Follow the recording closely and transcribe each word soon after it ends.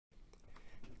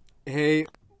Hey,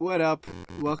 what up?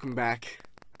 Welcome back.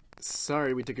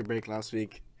 Sorry we took a break last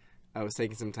week. I was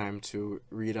taking some time to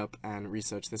read up and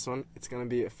research this one. It's gonna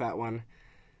be a fat one,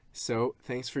 so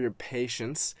thanks for your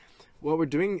patience. What we're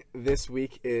doing this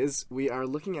week is we are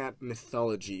looking at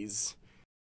mythologies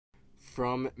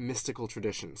from mystical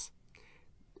traditions.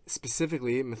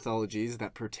 Specifically, mythologies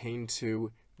that pertain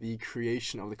to the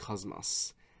creation of the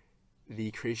cosmos,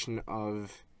 the creation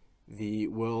of the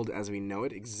world as we know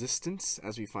it, existence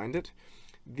as we find it.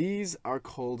 These are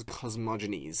called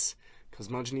cosmogonies.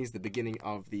 Cosmogony is the beginning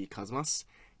of the cosmos,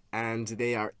 and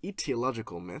they are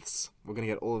etiological myths. We're going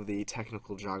to get all of the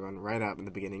technical jargon right out in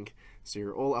the beginning, so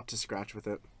you're all up to scratch with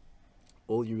it,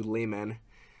 all you laymen.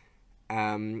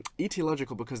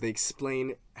 Etiological because they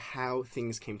explain how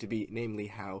things came to be, namely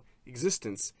how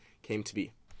existence came to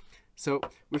be. So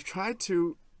we've tried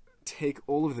to take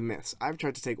all of the myths. I've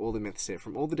tried to take all the myths here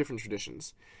from all the different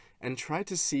traditions and try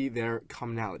to see their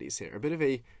commonalities here. A bit of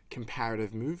a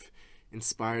comparative move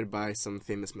inspired by some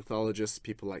famous mythologists,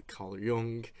 people like Carl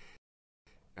Jung,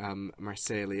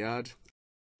 Marcel Eliade.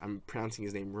 I'm pronouncing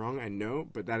his name wrong, I know,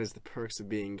 but that is the perks of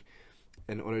being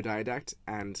an autodidact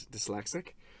and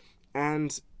dyslexic.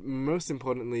 And most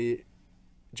importantly,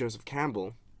 Joseph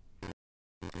Campbell,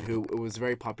 who was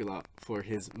very popular for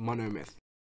his monomyth,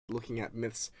 looking at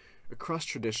myths across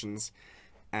traditions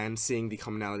and seeing the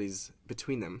commonalities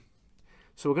between them.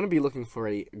 So we're going to be looking for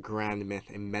a grand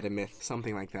myth, a meta myth,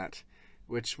 something like that,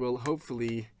 which will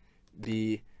hopefully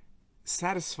be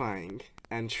satisfying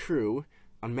and true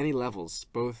on many levels,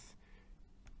 both,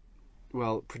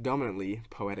 well, predominantly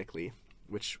poetically,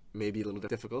 which may be a little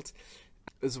difficult.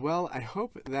 As well, I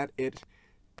hope that it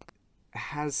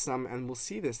has some, and we'll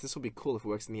see this will be cool if it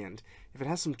works in the end, if it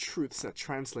has some truths that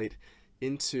translate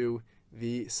into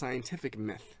the scientific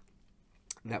myth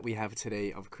that we have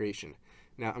today of creation.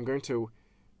 Now, I'm going to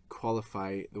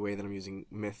qualify the way that I'm using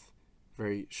myth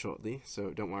very shortly, so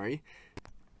don't worry.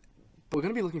 But we're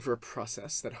going to be looking for a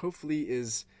process that hopefully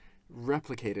is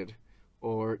replicated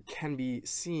or can be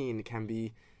seen, can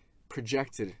be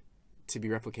projected to be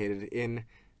replicated in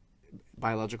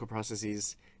biological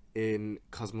processes, in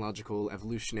cosmological,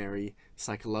 evolutionary,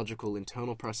 psychological,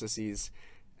 internal processes.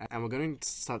 And we're going to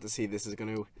start to see this is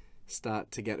going to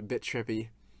start to get a bit trippy,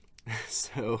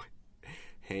 so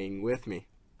hang with me.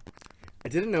 I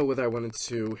didn't know whether I wanted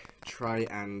to try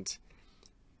and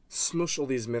smush all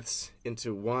these myths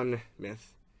into one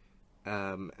myth,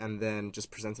 and then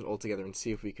just present it all together and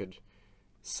see if we could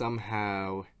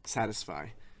somehow satisfy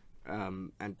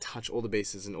and touch all the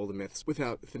bases in all the myths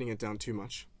without thinning it down too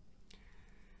much.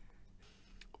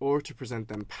 Or to present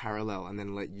them parallel and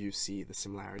then let you see the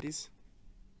similarities.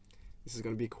 This is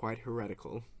going to be quite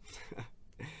heretical.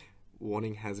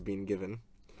 Warning has been given.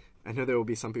 I know there will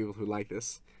be some people who like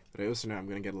this, but I also know I'm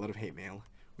going to get a lot of hate mail,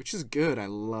 which is good. I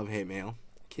love hate mail.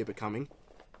 Keep it coming.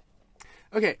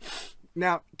 Okay,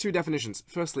 now, two definitions.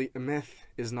 Firstly, a myth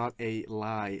is not a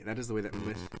lie. That is the way that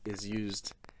myth is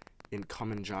used in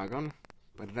common jargon,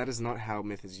 but that is not how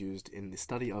myth is used in the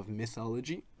study of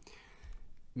mythology.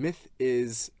 Myth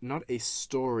is not a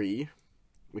story,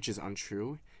 which is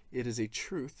untrue. It is a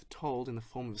truth told in the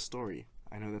form of a story.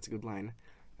 I know that's a good line.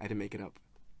 I didn't make it up.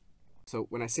 So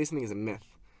when I say something is a myth,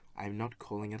 I'm not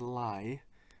calling it a lie.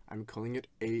 I'm calling it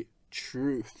a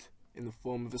truth in the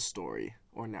form of a story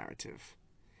or narrative.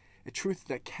 A truth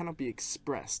that cannot be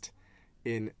expressed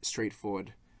in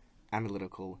straightforward,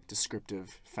 analytical,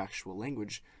 descriptive, factual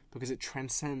language because it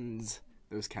transcends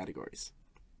those categories.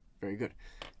 Very good.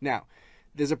 Now,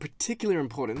 there's a particular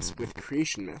importance with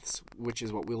creation myths, which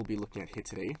is what we'll be looking at here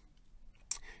today.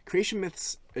 Creation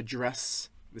myths address,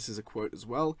 this is a quote as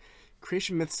well,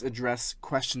 creation myths address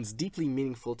questions deeply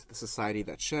meaningful to the society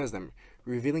that shares them,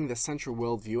 revealing their central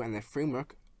worldview and their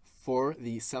framework for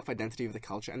the self-identity of the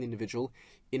culture and the individual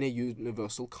in a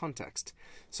universal context.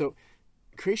 So,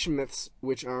 creation myths,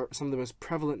 which are some of the most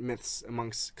prevalent myths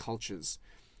amongst cultures,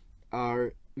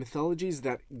 are mythologies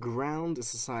that ground a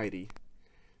society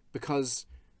because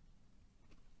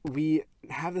we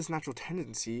have this natural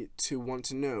tendency to want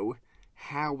to know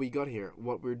how we got here,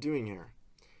 what we're doing here.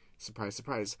 Surprise,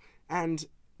 surprise. And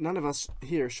none of us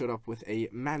here showed up with a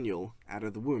manual out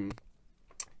of the womb,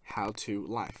 how to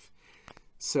life.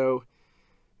 So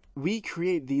we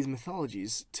create these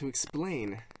mythologies to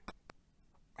explain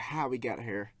how we got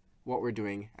here, what we're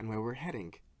doing, and where we're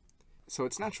heading. So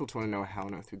it's natural to want to know how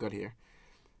on earth we got here.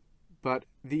 But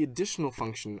the additional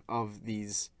function of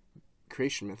these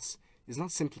creation myths is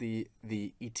not simply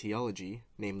the etiology,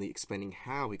 namely explaining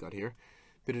how we got here,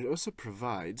 but it also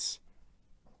provides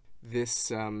this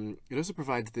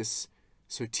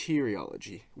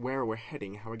soteriology, where we're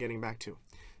heading, how we're getting back to.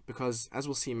 because, as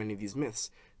we'll see in many of these myths,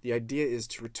 the idea is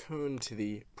to return to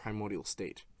the primordial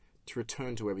state, to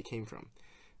return to where we came from.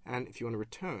 And if you want to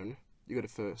return, you got to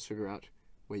first figure out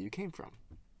where you came from.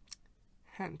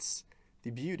 Hence,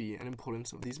 the beauty and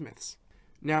importance of these myths.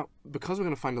 Now, because we're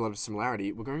going to find a lot of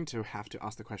similarity, we're going to have to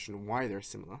ask the question why they're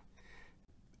similar.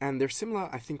 And they're similar,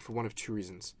 I think, for one of two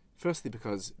reasons. Firstly,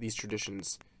 because these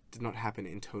traditions did not happen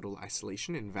in total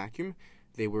isolation, in vacuum.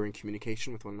 They were in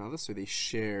communication with one another, so they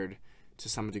shared to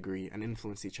some degree and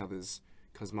influenced each other's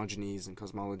cosmogonies and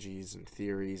cosmologies and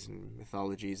theories and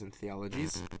mythologies and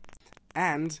theologies.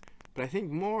 And, but I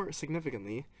think more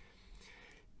significantly,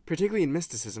 particularly in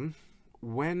mysticism,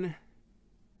 when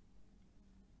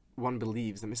one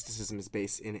believes that mysticism is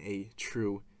based in a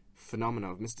true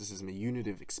phenomena of mysticism, a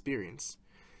unitive experience,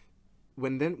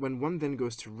 when one then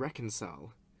goes to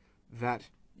reconcile that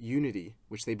unity,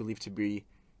 which they believe to be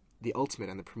the ultimate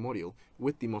and the primordial,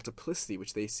 with the multiplicity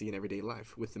which they see in everyday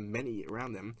life, with the many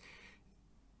around them,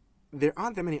 there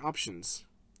aren't that many options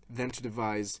then to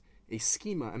devise a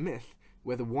schema, a myth,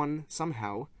 where the one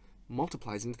somehow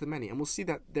multiplies into the many. And we'll see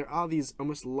that there are these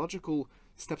almost logical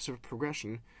steps of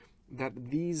progression that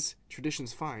these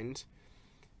traditions find,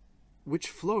 which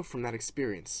flow from that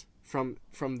experience, from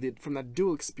that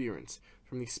dual experience,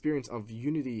 from the experience of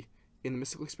unity in the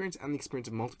mystical experience and the experience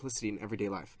of multiplicity in everyday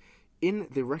life. In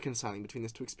the reconciling between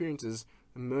these two experiences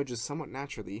emerges somewhat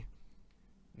naturally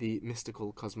the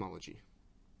mystical cosmology.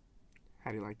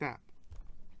 How do you like that?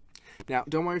 Now,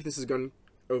 don't worry if this is going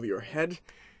over your head.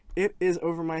 It is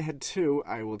over my head too,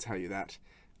 I will tell you that.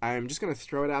 I'm just going to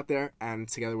throw it out there, and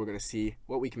together we're going to see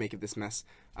what we can make of this mess.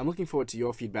 I'm looking forward to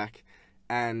your feedback,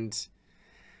 and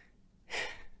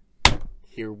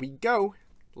here we go.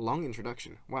 Long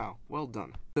introduction. Wow, well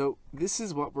done. So this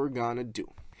is what we're going to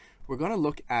do. We're going to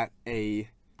look at a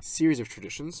series of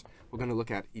traditions. We're going to look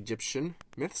at Egyptian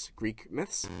myths, Greek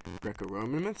myths,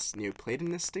 Greco-Roman myths,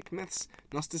 Neoplatonistic myths,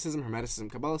 Gnosticism, Hermeticism,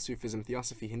 Kabbalah, Sufism,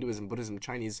 Theosophy, Hinduism, Buddhism,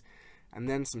 Chinese, and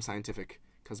then some scientific,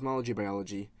 cosmology,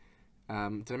 biology.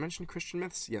 Did I mention Christian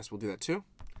myths? Yes, we'll do that too.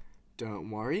 Don't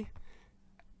worry.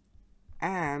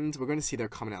 And we're going to see their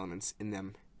common elements in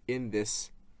them in this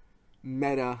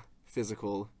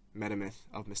metaphysical metamyth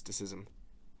of mysticism.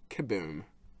 Kaboom.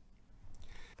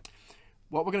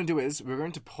 What we're going to do is we're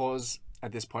going to pause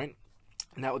at this point,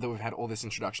 now that we've had all this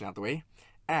introduction out the way,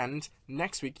 and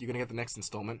next week you're going to get the next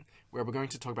installment where we're going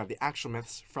to talk about the actual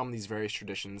myths from these various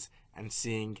traditions and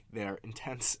seeing their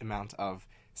intense amount of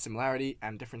similarity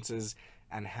and differences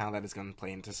and how that is going to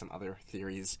play into some other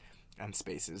theories and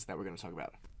spaces that we're going to talk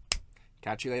about.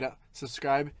 Catch you later.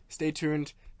 Subscribe. Stay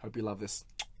tuned. Hope you love this.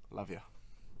 Love you.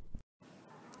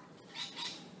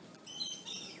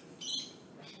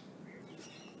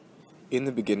 In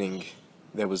the beginning,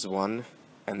 there was one,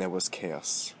 and there was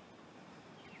chaos.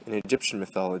 In Egyptian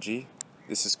mythology,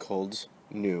 this is called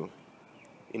Nu.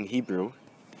 In Hebrew,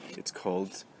 it's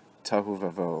called Tohu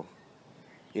Vavohu.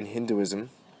 In Hinduism,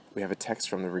 we have a text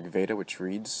from the Rig Veda which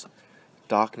reads,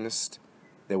 "Darkness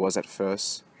there was at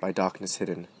first, by darkness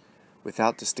hidden.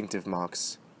 Without distinctive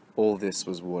marks, all this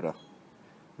was water.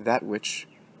 That which,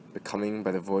 becoming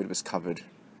by the void was covered,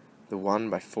 the one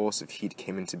by force of heat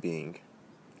came into being."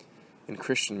 In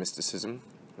Christian mysticism,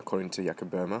 according to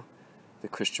Jakob Boehme, the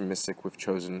Christian mystic we've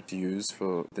chosen to use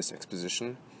for this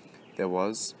exposition, there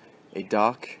was a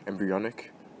dark,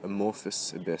 embryonic,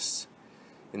 amorphous abyss.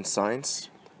 In science,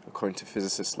 according to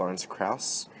physicist Lawrence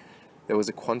Krauss, there was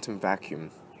a quantum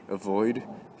vacuum, a void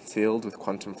filled with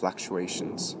quantum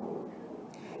fluctuations.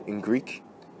 In Greek,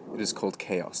 it is called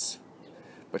chaos.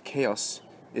 But chaos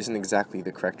isn't exactly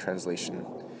the correct translation.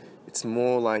 It's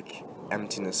more like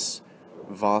emptiness,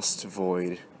 vast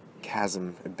void,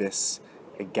 chasm, abyss,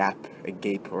 a gap, a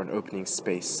gape, or an opening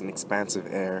space, an expanse of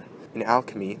air. In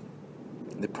alchemy,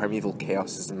 the primeval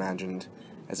chaos is imagined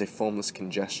as a formless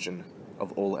congestion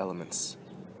of all elements.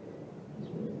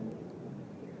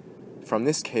 From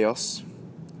this chaos,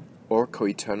 or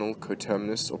coeternal,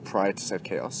 coterminous, or prior to said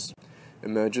chaos,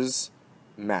 emerges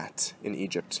Mat in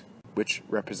Egypt, which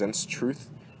represents truth,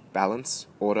 balance,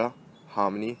 order,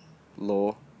 harmony,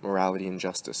 law, morality, and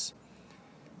justice.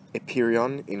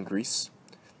 Epeiron in Greece,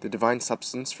 the divine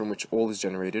substance from which all is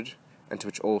generated, and to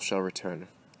which all shall return.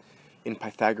 In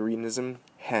Pythagoreanism,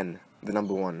 Hen, the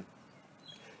number one.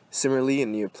 Similarly,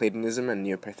 in Neoplatonism and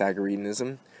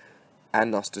Neo-Pythagoreanism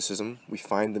and Gnosticism, we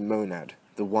find the monad,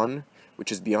 the one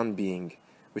which is beyond being,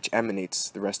 which emanates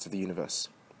the rest of the universe.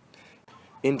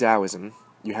 In Taoism,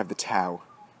 you have the Tao,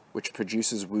 which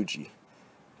produces Wuji,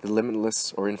 the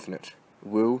limitless or infinite,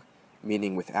 Wu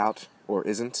meaning without or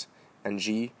isn't, and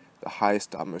Ji the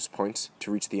highest utmost point,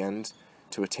 to reach the end,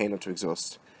 to attain or to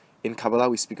exhaust. In Kabbalah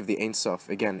we speak of the Ein Sof,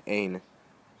 again Ein,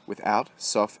 without,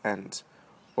 Sof, end,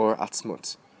 or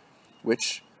Atzmut,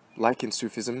 which, like in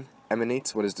Sufism,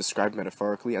 emanates what is described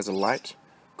metaphorically as a light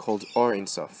called Or Ein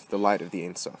Sof, the light of the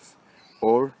Ein Sof,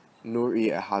 or Nur-i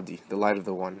Ahadi, the light of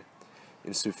the One,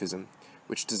 in Sufism,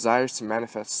 which desires to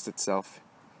manifest itself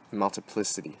in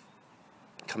multiplicity,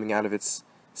 coming out of its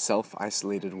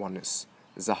self-isolated oneness,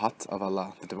 Zahat of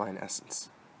Allah, the Divine Essence.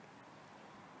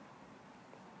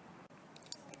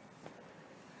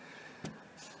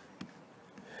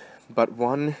 But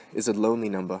one is a lonely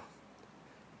number,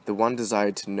 the one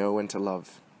desired to know and to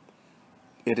love.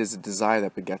 It is a desire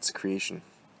that begets creation.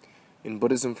 In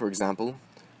Buddhism, for example,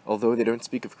 although they don't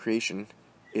speak of creation,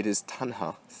 it is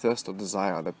tanha, thirst or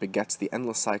desire, that begets the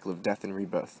endless cycle of death and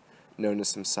rebirth, known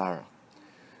as samsara.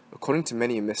 According to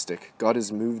many a mystic, God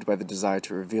is moved by the desire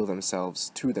to reveal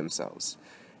themselves to themselves,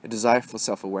 a desire for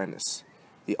self-awareness,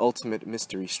 the ultimate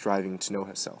mystery striving to know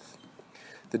herself.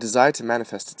 The desire to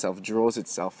manifest itself draws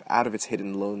itself out of its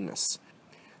hidden loneness.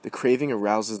 The craving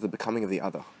arouses the becoming of the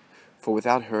other, for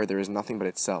without her there is nothing but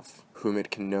itself, whom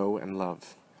it can know and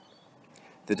love.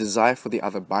 The desire for the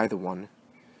other by the one,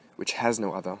 which has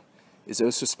no other, is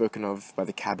also spoken of by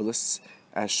the Kabbalists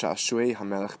as Sha'ashuei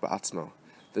HaMelech Ba'atzmo,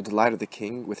 the delight of the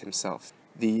king with himself,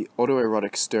 the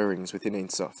autoerotic stirrings within Ein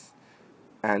Sof,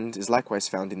 and is likewise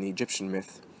found in the Egyptian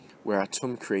myth, where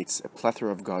Atum creates a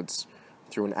plethora of gods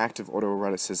through an act of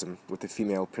autoeroticism with the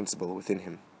female principle within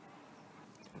him.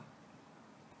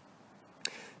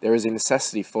 There is a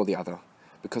necessity for the other,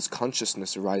 because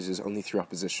consciousness arises only through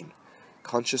opposition.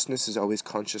 Consciousness is always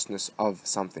consciousness of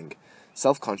something.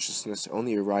 Self-consciousness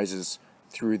only arises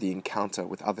through the encounter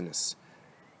with otherness.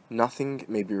 Nothing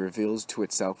may be revealed to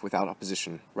itself without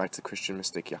opposition, writes the Christian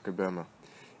mystic Jakob Böhme.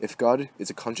 If God is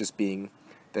a conscious being,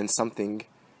 then something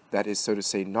that is, so to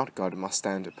say, not God must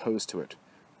stand opposed to it.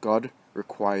 God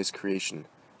requires creation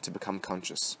to become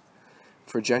conscious.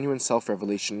 For genuine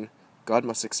self-revelation, God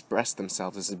must express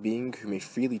themselves as a being who may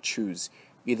freely choose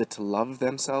either to love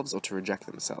themselves or to reject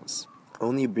themselves.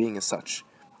 Only a being as such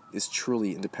is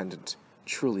truly independent,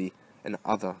 truly an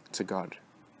other to God.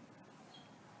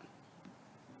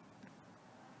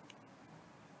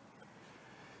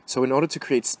 So in order to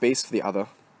create space for the other,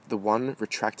 the one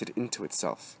retracted into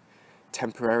itself,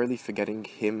 temporarily forgetting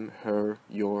him, her,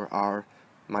 your, our,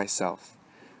 myself,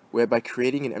 whereby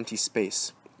creating an empty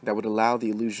space that would allow the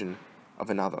illusion of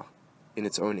another in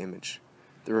its own image,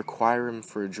 the requirement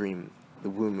for a dream, the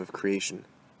womb of creation.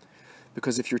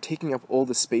 Because if you're taking up all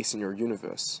the space in your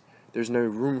universe, there's no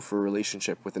room for a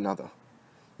relationship with another.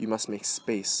 You must make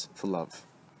space for love.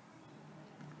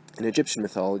 In Egyptian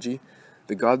mythology,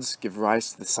 the gods give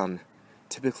rise to the sun,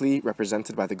 typically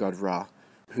represented by the god Ra,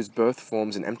 whose birth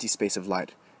forms an empty space of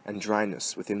light and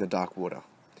dryness within the dark water.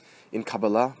 In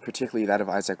Kabbalah, particularly that of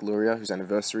Isaac Luria, whose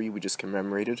anniversary we just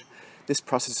commemorated, this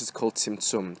process is called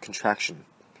tzimtzum, contraction.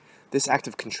 This act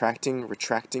of contracting,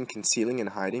 retracting, concealing, and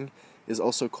hiding is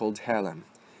also called helem,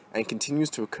 and continues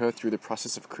to occur through the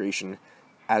process of creation,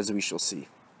 as we shall see.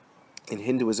 In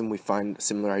Hinduism, we find a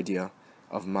similar idea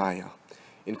of Maya.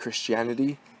 In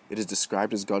Christianity, it is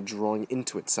described as God drawing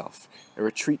into itself, a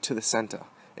retreat to the center,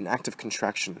 an act of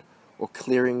contraction, or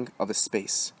clearing of a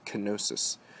space,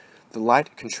 kenosis. The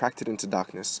light contracted into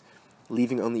darkness,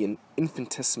 leaving only an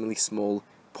infinitesimally small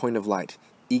point of light,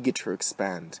 eager to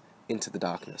expand into the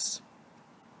darkness.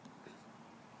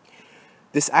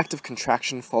 This act of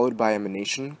contraction followed by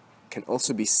emanation can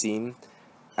also be seen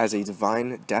as a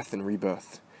divine death and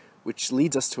rebirth, which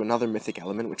leads us to another mythic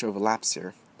element which overlaps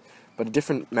here, but a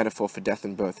different metaphor for death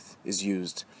and birth is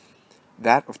used,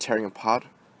 that of tearing apart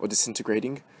or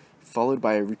disintegrating, followed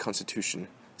by a reconstitution,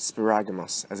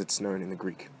 spiragamos as it's known in the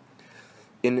Greek.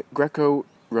 In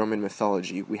Greco-Roman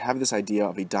mythology, we have this idea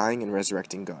of a dying and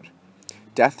resurrecting god,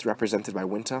 death represented by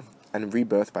winter and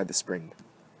rebirth by the spring.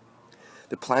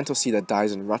 The plant or seed that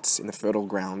dies and rots in the fertile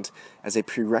ground as a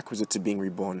prerequisite to being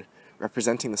reborn,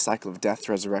 representing the cycle of death,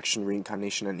 resurrection,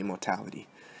 reincarnation, and immortality.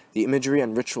 The imagery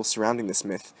and ritual surrounding this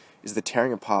myth is the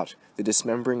tearing apart, the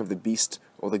dismembering of the beast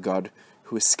or the god,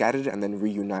 who is scattered and then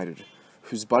reunited,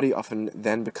 whose body often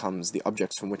then becomes the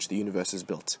objects from which the universe is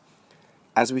built.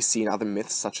 As we see in other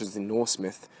myths such as the Norse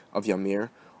myth of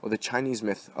Ymir or the Chinese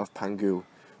myth of Pangu,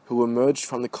 who emerged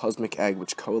from the cosmic egg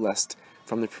which coalesced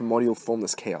from the primordial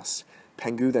formless chaos.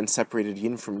 Pangu then separated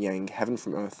yin from yang, heaven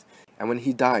from earth, and when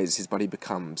he dies, his body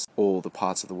becomes all the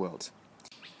parts of the world.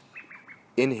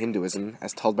 In Hinduism,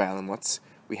 as told by Alan Watts,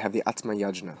 we have the Atma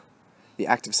Yajna, the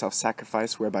act of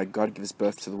self-sacrifice whereby God gives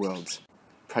birth to the world.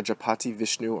 Prajapati,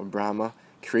 Vishnu, or Brahma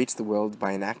creates the world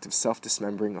by an act of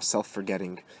self-dismembering or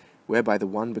self-forgetting, whereby the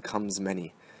one becomes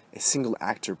many, a single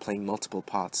actor playing multiple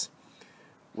parts.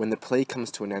 When the play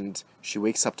comes to an end, she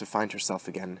wakes up to find herself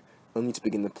again, only to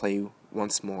begin the play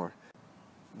once more,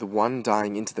 the one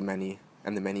dying into the many,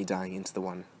 and the many dying into the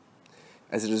one.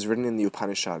 As it is written in the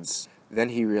Upanishads, then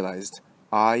he realized,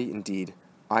 indeed,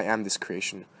 I am this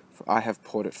creation, for I have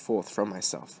poured it forth from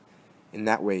myself. In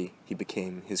that way, he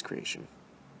became his creation.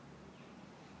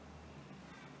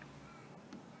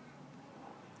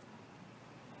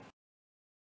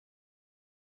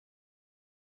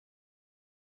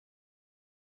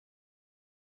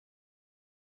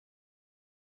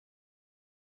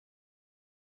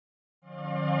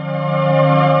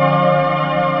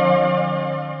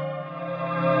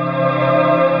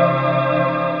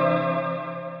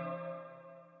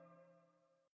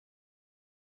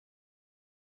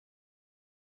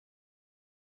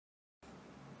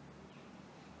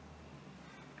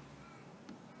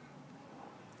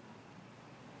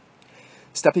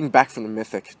 Stepping back from the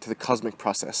mythic to the cosmic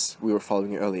process we were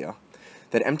following earlier,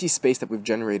 that empty space that we've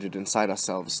generated inside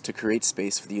ourselves to create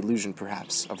space for the illusion,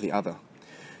 perhaps, of the other.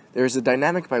 There is a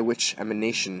dynamic by which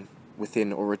emanation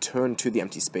within or return to the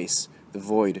empty space, the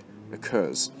void,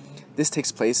 occurs. This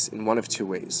takes place in one of two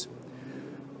ways.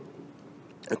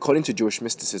 According to Jewish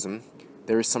mysticism,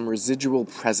 there is some residual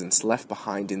presence left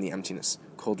behind in the emptiness,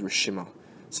 called Rishima,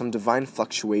 some divine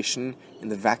fluctuation in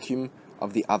the vacuum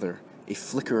of the other, a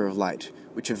flicker of light,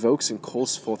 which evokes and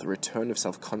calls forth a return of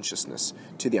self-consciousness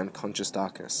to the unconscious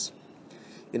darkness.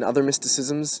 In other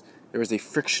mysticisms, there is a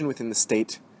friction within the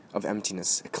state of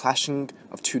emptiness, a clashing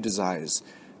of two desires,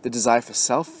 the desire for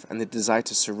self and the desire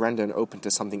to surrender and open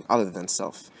to something other than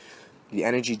self. The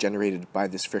energy generated by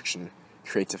this friction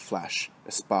creates a flash,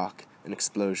 a spark, an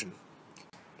explosion.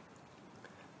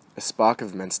 A spark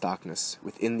of immense darkness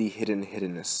within the hidden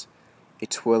hiddenness, a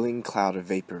twirling cloud of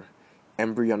vapor,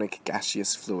 embryonic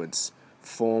gaseous fluids,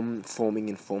 forming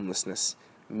in formlessness,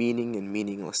 meaning in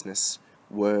meaninglessness,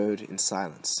 word in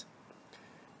silence.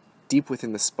 Deep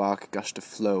within the spark gushed a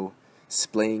flow,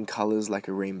 splaying colors like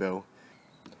a rainbow.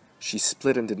 She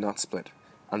split and did not split.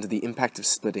 Under the impact of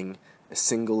splitting, a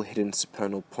single hidden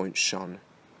supernal point shone.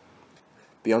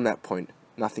 Beyond that point,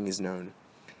 nothing is known.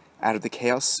 Out of the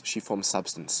chaos, she formed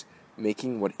substance,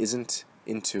 making what isn't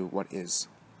into what is.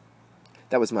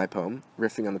 That was my poem,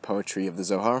 riffing on the poetry of the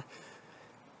Zohar.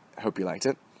 I hope you liked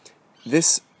it.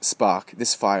 This spark,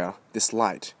 this fire, this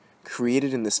light,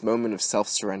 created in this moment of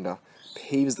self-surrender,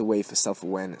 paves the way for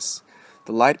self-awareness.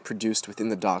 The light produced within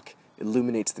the dark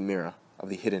illuminates the mirror of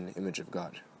the hidden image of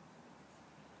God.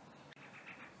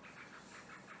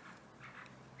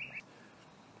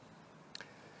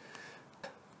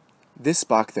 This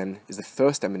spark, then, is the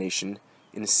first emanation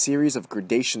in a series of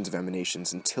gradations of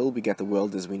emanations until we get the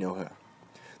world as we know her.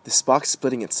 The spark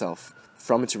splitting itself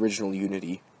from its original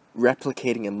unity,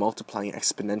 replicating and multiplying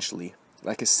exponentially,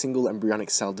 like a single embryonic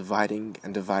cell dividing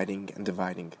and dividing and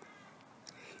dividing.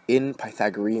 In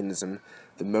Pythagoreanism,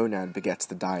 the monad begets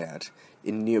the dyad.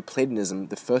 In Neoplatonism,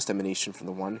 the first emanation from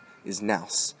the one is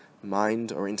nous,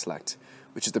 mind or intellect,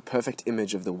 which is the perfect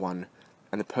image of the one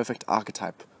and the perfect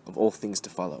archetype of all things to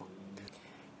follow.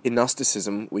 In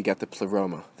Gnosticism, we get the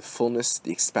pleroma, the fullness,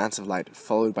 the expansive light,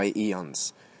 followed by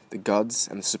eons. The gods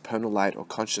and the supernal light or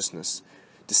consciousness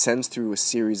descends through a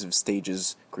series of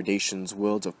stages, gradations,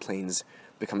 worlds of planes,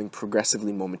 becoming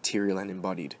progressively more material and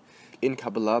embodied. In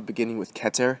Kabbalah, beginning with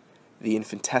Keter, the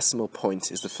infinitesimal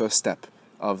point is the first step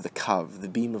of the Kav, the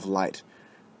beam of light,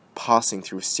 passing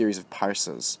through a series of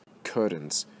parsas,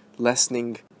 curtains,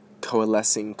 lessening,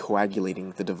 coalescing,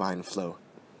 coagulating the divine flow.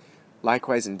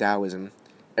 Likewise in Taoism,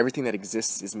 everything that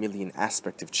exists is merely an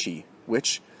aspect of Qi,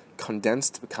 which,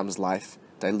 condensed, becomes life,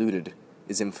 diluted,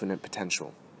 is infinite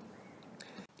potential.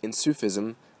 In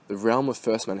Sufism, the realm of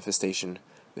first manifestation,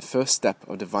 the first step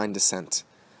of divine descent,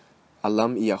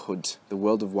 Alam Iyahud, the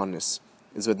world of oneness,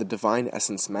 is where the divine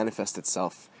essence manifests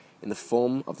itself in the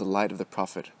form of the light of the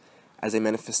Prophet, as a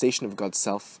manifestation of God's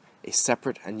self, a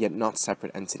separate and yet not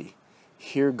separate entity.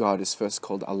 Here God is first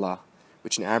called Allah,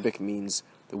 which in Arabic means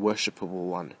the worshipable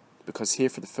one, because here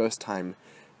for the first time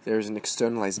there is an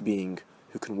externalized being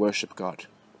who can worship God.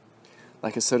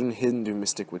 Like a certain Hindu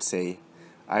mystic would say,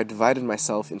 I have divided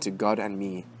myself into God and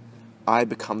me. I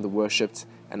become the worshipped,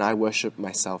 and I worship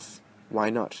myself. Why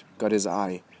not? God is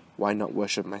I. Why not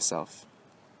worship myself?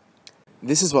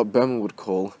 This is what Berman would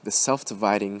call the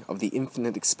self-dividing of the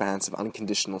infinite expanse of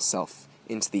unconditional self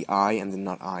into the I and the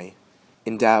not I.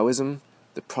 In Taoism,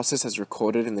 the process as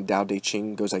recorded in the Tao Te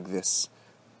Ching goes like this.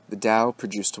 The Tao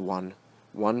produced one,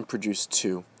 one produced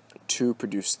two, two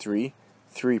produced three,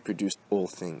 three produced all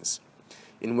things.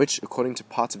 In which, according to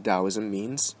parts of Taoism,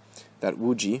 means that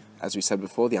Wuji, as we said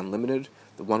before, the unlimited,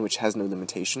 the one which has no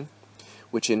limitation,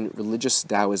 which in religious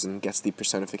Taoism gets the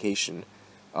personification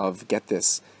of, get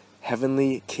this,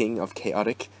 heavenly king of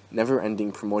chaotic,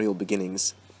 never-ending primordial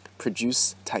beginnings,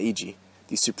 produce Taiji,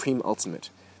 the supreme ultimate,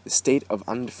 the state of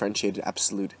undifferentiated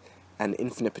absolute and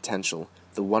infinite potential,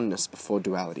 the oneness before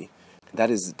duality. That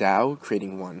is Tao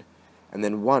creating one, and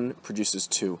then one produces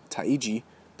two. Taiji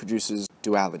produces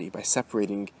duality by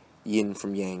separating yin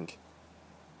from yang.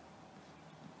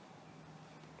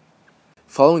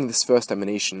 Following this first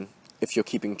emanation, if you're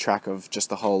keeping track of just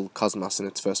the whole cosmos in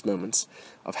its first moments,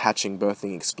 of hatching,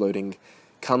 birthing, exploding,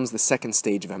 comes the second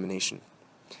stage of emanation.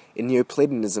 In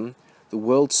Neoplatonism, the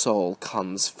world soul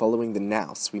comes following the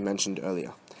nous we mentioned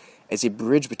earlier, as a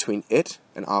bridge between it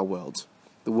and our world.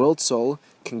 The world soul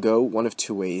can go one of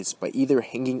two ways, by either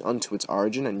hanging onto its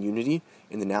origin and unity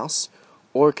in the nous,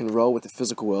 or it can roll with the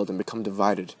physical world and become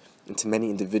divided into many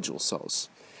individual souls.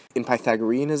 In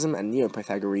Pythagoreanism and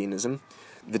Neo-Pythagoreanism,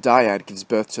 the dyad gives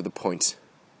birth to the point,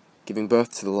 giving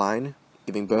birth to the line,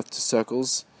 giving birth to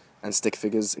circles and stick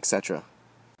figures, etc.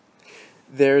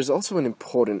 There is also an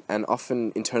important and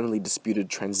often internally disputed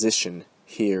transition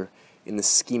here in the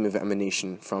scheme of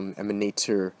emanation, from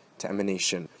emanator to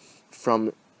emanation,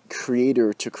 from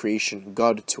creator to creation,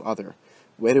 God to other.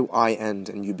 Where do I end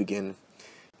and you begin?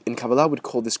 In Kabbalah, we'd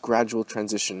call this gradual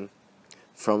transition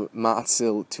from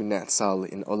Ma'atzil to Ne'atzal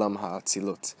in Olam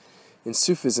Ha'atzilut. In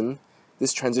Sufism,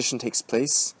 this transition takes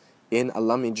place in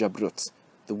Alami Jabrut,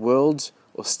 the world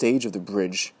or stage of the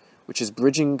bridge, which is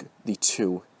bridging the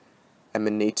two,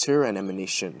 emanator and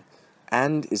emanation,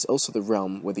 and is also the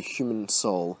realm where the human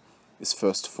soul is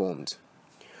first formed.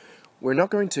 We're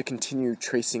not going to continue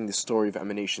tracing the story of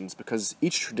emanations because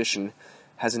each tradition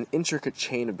has an intricate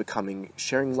chain of becoming,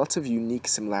 sharing lots of unique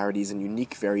similarities and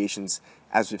unique variations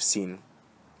as we've seen.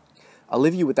 I'll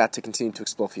leave you with that to continue to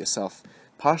explore for yourself,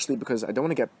 partially because I don't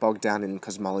want to get bogged down in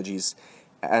cosmologies,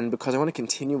 and because I want to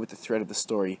continue with the thread of the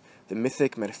story, the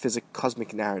mythic, metaphysic,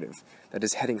 cosmic narrative that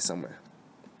is heading somewhere.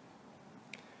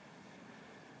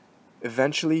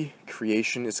 Eventually,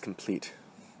 creation is complete.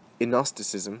 In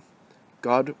Gnosticism,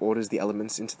 God orders the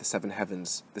elements into the seven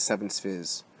heavens, the seven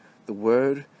spheres. The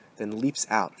Word then leaps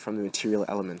out from the material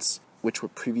elements, which were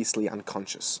previously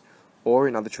unconscious, or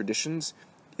in other traditions,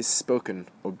 is spoken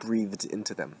or breathed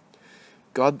into them.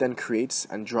 God then creates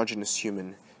androgynous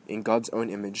human in God's own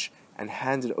image and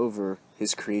handed over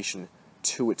his creation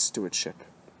to its stewardship.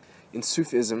 In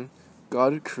Sufism,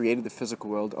 God created the physical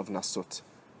world of Nasut,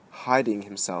 hiding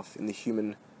himself in the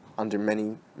human under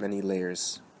many, many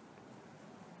layers.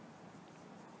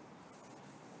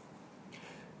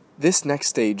 This next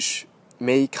stage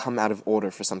may come out of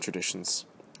order for some traditions,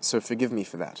 so forgive me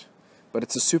for that, but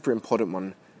it's a super important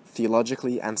one,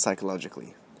 theologically and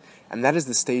psychologically, and that is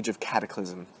the stage of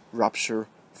cataclysm, rupture,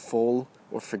 fall,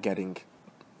 or forgetting.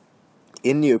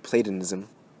 In Neoplatonism,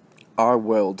 our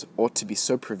world ought to be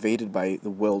so pervaded by the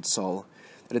world soul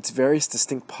that its various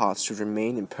distinct parts should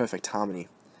remain in perfect harmony.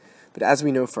 But as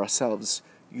we know for ourselves,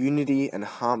 unity and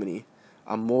harmony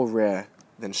are more rare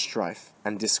than strife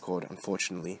and discord,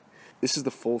 unfortunately. This is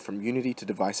the fall from unity to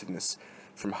divisiveness,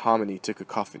 from harmony to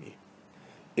cacophony.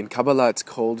 In Kabbalah, it's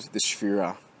called the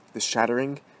Shvirah, the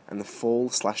shattering and the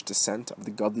fall/descent of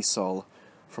the godly soul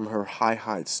from her high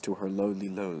heights to her lowly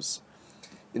lows.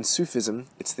 In Sufism,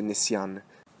 it's the Nisyan,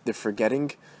 the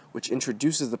forgetting, which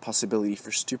introduces the possibility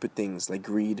for stupid things like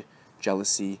greed,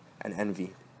 jealousy, and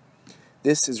envy.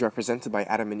 This is represented by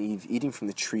Adam and Eve eating from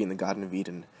the tree in the Garden of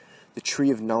Eden, the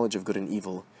tree of knowledge of good and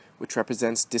evil, which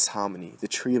represents disharmony, the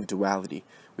tree of duality,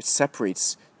 which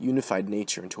separates unified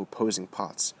nature into opposing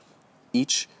parts,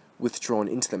 each withdrawn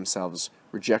into themselves,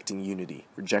 rejecting unity,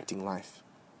 rejecting life.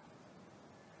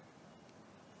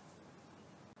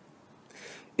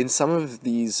 In some of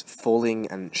these falling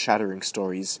and shattering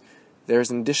stories, there is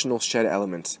an additional shared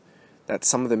element that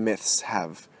some of the myths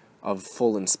have of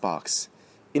fallen sparks.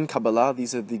 In Kabbalah,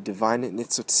 these are the divine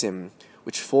nitzotzim,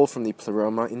 which fall from the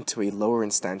pleroma into a lower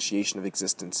instantiation of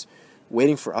existence,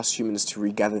 waiting for us humans to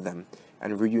regather them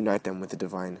and reunite them with the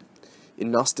divine. In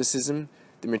Gnosticism,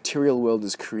 the material world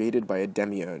is created by a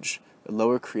demiurge, a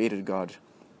lower created god,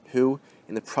 who,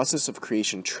 in the process of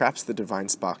creation, traps the divine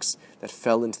sparks that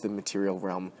fell into the material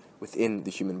realm within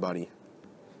the human body.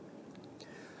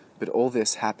 But all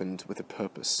this happened with a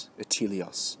purpose, a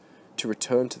teleos, to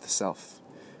return to the self,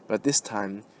 but at this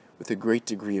time with a great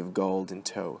degree of gold in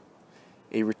tow,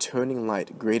 a returning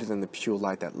light greater than the pure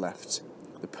light that left,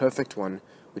 the perfect one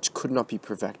which could not be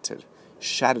perfected,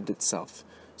 shattered itself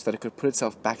so that it could put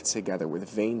itself back together with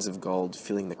veins of gold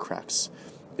filling the cracks,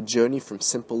 a journey from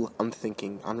simple,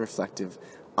 unthinking, unreflective,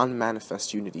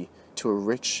 unmanifest unity to a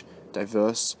rich,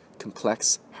 diverse,